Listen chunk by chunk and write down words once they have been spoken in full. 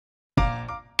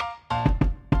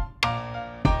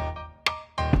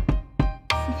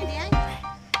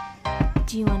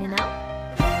Do you wanna know?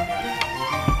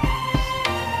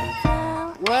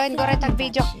 Wen, gore tag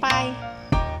video pay.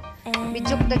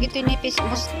 Video dagito ni pichay.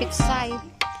 Because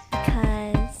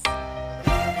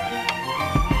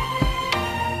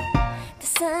the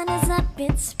sun is up,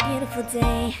 it's a beautiful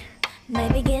day. My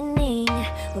beginning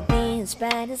will be as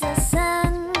bright as the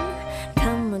sun.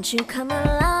 Come, won't you come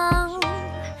along?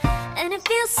 And it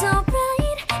feels so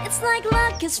bright, it's like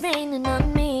luck is raining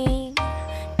on me.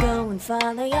 Go and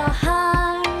follow your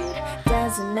heart,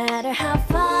 doesn't matter how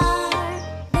far.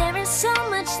 There is so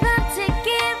much love to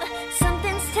give,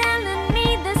 something's telling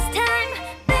me this time.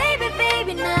 Baby,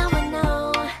 baby, now I know.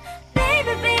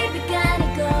 Baby, baby, gotta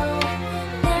go.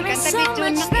 There is so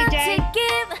much love to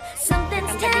give,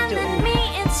 something's telling me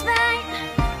it's right.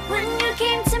 When you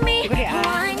came to me, oh,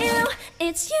 I knew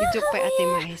it's you, boy,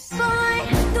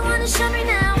 the one to show me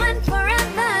now and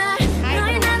forever. No,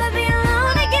 you'll never be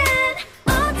alone again.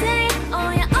 All day,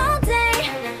 oh yeah, all day.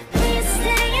 Please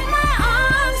stay in my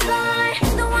arms, boy,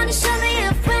 the one to show me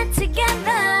if we're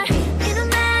together. It don't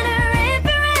matter if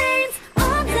it rains.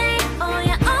 All day, oh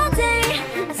yeah, all day.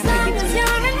 As long as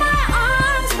you're in my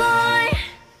arms, boy.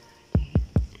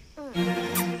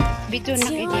 It's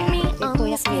you and me on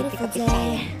this beautiful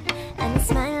day, and it's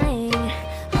smiling,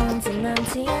 holding on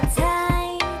to your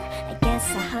tight. I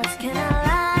guess our hearts cannot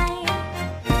lie,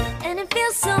 and it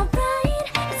feels so bright.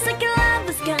 It's like your love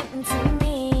has gotten to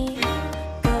me.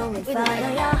 Go and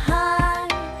follow your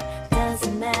heart,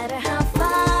 doesn't matter how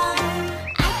far. I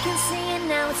can see it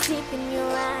now, it's deep in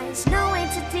your eyes. No way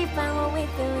to define what we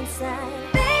feel inside.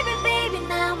 Baby, baby,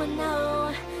 now I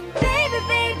know. Baby,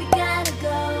 baby, gotta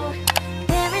go.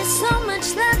 There is so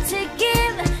much love to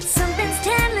give, something's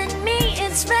telling me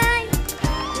it's right.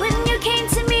 When you came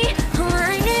to me, oh,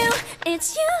 I knew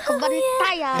it's you,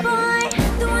 yeah, boy,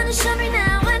 the one to show me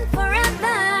now and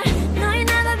forever. No, you'll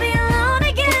never be alone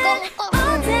again.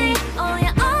 All day, oh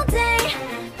yeah, all day.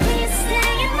 Please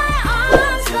stay in my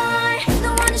arms, boy, the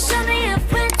one to show me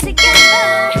if we're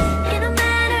together. It don't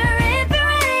matter if it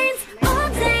rains. All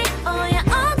day, oh yeah,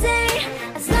 all day.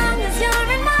 As long as you're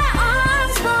in my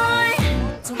arms, boy.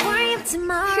 Don't worry of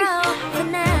tomorrow, for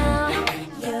now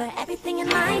you're everything in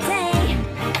my day.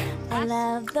 I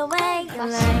love the way you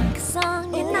like a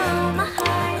song, you know my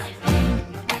heart.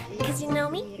 Cause you know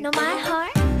me, know my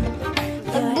heart.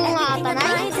 You're everything in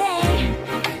my day.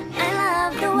 I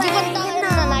love the way you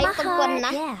know my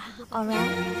heart. Yeah, alright.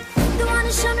 The one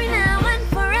to show me now and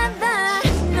forever.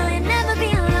 No, you'll never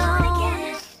be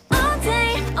alone. All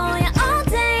day, oh yeah, all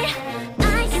day.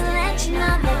 I can let you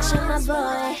know that you're my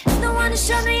boy. The one to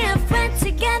show me if we're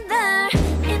together.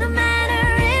 It don't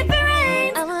matter if it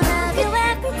rains. I will love you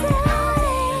every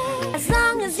day. As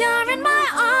long as you're in my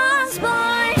arms,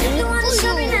 boy. The one to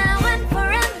show me now and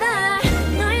forever.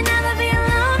 No, you'll never be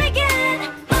alone again.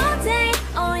 All day,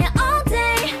 oh yeah, all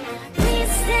day.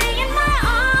 Please stay in my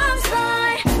arms,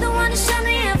 boy. The one to show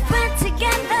me if we're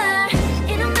together.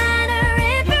 It don't matter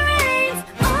if it rains.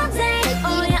 All day,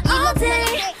 oh yeah, all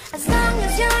day. As long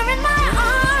as you're in my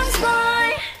arms, boy.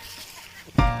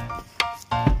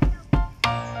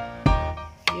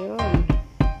 Yun.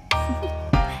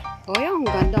 Oh, yung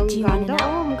ganda. Oh,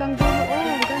 hanggang dulo. Oh,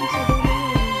 hanggang sa dulo.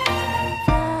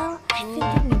 Well, I've been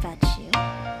thinking about you,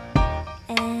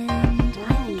 and I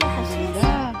think I have to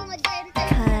because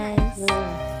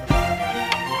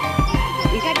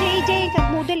Ika JJ,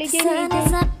 kag-model the sun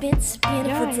is up, it's a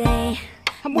beautiful day.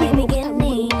 My beginning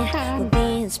will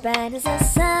be as bright as the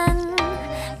sun.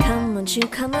 Come, won't you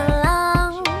come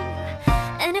along?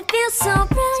 And it feels so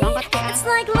bright, it's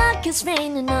like luck is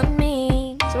raining on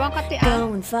me.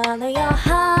 Go and follow your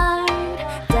heart,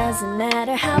 doesn't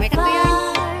matter how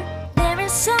far. There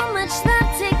is so much love